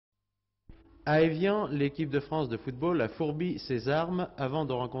À Evian, l'équipe de France de football a fourbi ses armes avant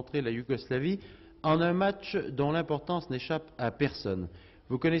de rencontrer la Yougoslavie en un match dont l'importance n'échappe à personne.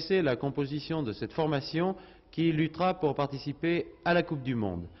 Vous connaissez la composition de cette formation qui luttera pour participer à la Coupe du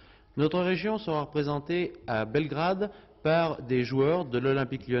Monde. Notre région sera représentée à Belgrade par des joueurs de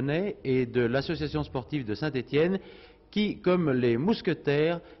l'Olympique lyonnais et de l'association sportive de Saint-Étienne qui, comme les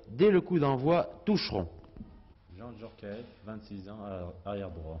mousquetaires, dès le coup d'envoi, toucheront. Jean DJORKAEFF, 26 ans,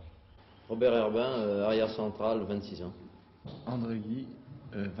 arrière droit. Robert HERBIN, arrière central, 26 ans. André GUY,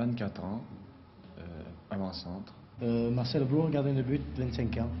 24 ans, avant-centre. Marcel GLO, gardien de but,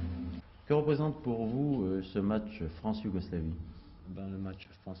 25 ans. Que représente pour vous ce match France-Yougoslavie? Le match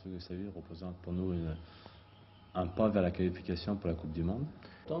France-Yougoslavie représente pour nous un pas vers la qualification pour la Coupe du Monde.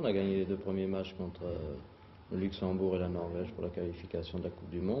 On a gagné les 2 premiers matchs contre le Luxembourg et la Norvège pour la qualification de la Coupe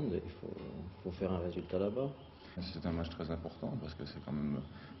du Monde. Et il faut faire un résultat là-bas. C'est un match très important parce que c'est quand même,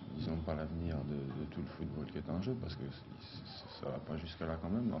 disons, pas l'avenir de tout le football qui est en jeu, parce que ça va pas jusqu'à là quand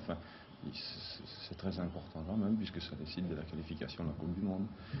même. Enfin, c'est très important quand même, puisque ça décide de la qualification de la Coupe du Monde.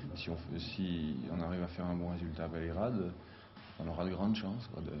 Si on arrive à faire un bon résultat à Belgrade, on aura de grandes chances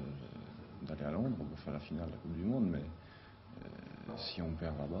d'aller à Londres pour faire la finale de la Coupe du Monde, mais si on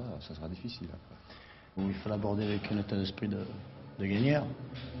perd là-bas, ça sera difficile après. Il faut l'aborder avec un état d'esprit de gagneur.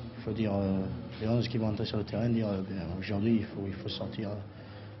 Il faut dire les 11 qui vont entrer sur le terrain, dire aujourd'hui il faut sortir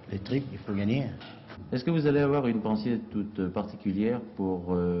les tripes, il faut gagner. Est-ce que vous allez avoir une pensée toute particulière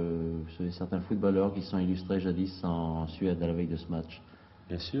pour certains footballeurs qui sont illustrés jadis en Suède à la veille de ce match?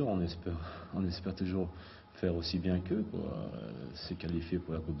 Bien sûr, on espère toujours faire aussi bien qu'eux, se qualifier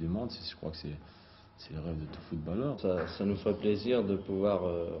pour la Coupe du Monde. Je crois que c'est le rêve de tout footballeur. Ça nous ferait plaisir de pouvoir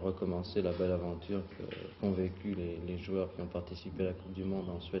recommencer la belle aventure qu'ont vécu les joueurs qui ont participé à la Coupe du Monde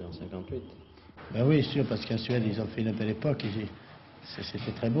en Suède en 58. Ben oui, sûr, parce qu'en Suède, ils ont fait une belle époque.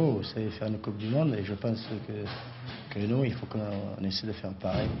 C'était très beau, vous savez, faire une Coupe du Monde, et je pense que nous, il faut qu'on essaie de faire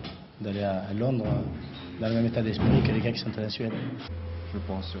pareil, d'aller à Londres dans le même état d'esprit que les gars qui sont à la Suède. Je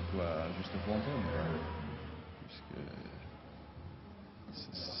pense surtout à Juste Fontaine, puisque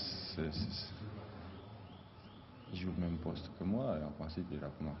il joue le même poste que moi, et en principe il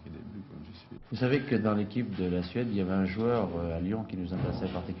a marqué des buts comme je suis. Vous savez que dans l'équipe de la Suède, il y avait un joueur à Lyon qui nous intéressait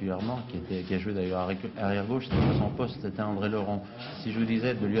particulièrement, qui a joué d'ailleurs arrière gauche, c'était pas son poste, c'était André Laurent. Si je vous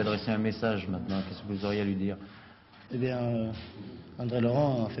disais de lui adresser un message maintenant, qu'est-ce que vous auriez à lui dire? Eh bien, André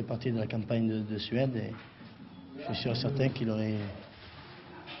Laurent fait partie de la campagne de Suède, et je suis sûr et certain qu'il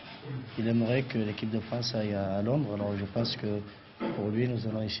aimerait que l'équipe de France aille à Londres. Alors je pense que pour lui, nous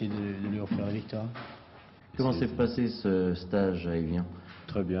allons essayer de lui offrir la victoire. Comment s'est passé ce stage à Evian?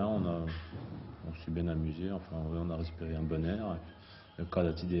 Très bien, on s'est bien amusé, enfin on a respiré un bon air. Le cadre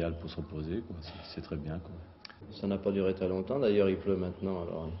est idéal pour se reposer, c'est très bien. Ça n'a pas duré très longtemps, d'ailleurs il pleut maintenant,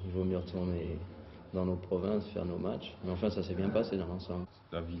 alors il vaut mieux retourner dans nos provinces, faire nos matchs. Mais enfin ça s'est bien passé dans l'ensemble.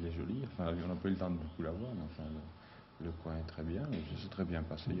 La ville est jolie, enfin on n'a pas eu le temps de beaucoup la voir, mais enfin le coin est très bien, c'est très bien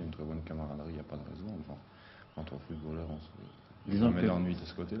passé, il y a une très bonne camaraderie, il n'y a pas de raison. Enfin, entre footballeurs, on se met l'ennui de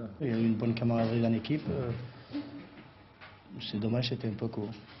ce côté-là. Il y a eu une bonne camaraderie dans l'équipe. C'est dommage, c'était un peu court.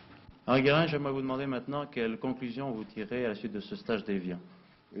 Henri GUERIN, j'aimerais vous demander maintenant quelle conclusion vous tirez à la suite de ce stage d'Evian.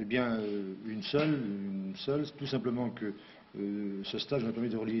 Eh bien, une seule, tout simplement que ce stage m'a permis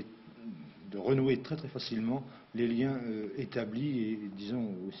de renouer très très facilement les liens établis et disons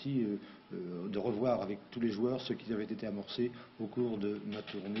aussi de revoir avec tous les joueurs ce qui avait été amorcé au cours de ma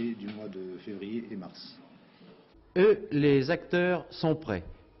tournée du mois de février et mars. Eux, les acteurs, sont prêts.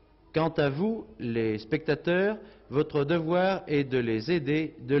 Quant à vous, les spectateurs, votre devoir est de les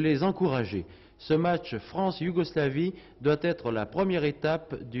aider, de les encourager. Ce match France-Yougoslavie doit être la première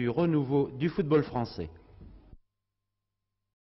étape du renouveau du football français.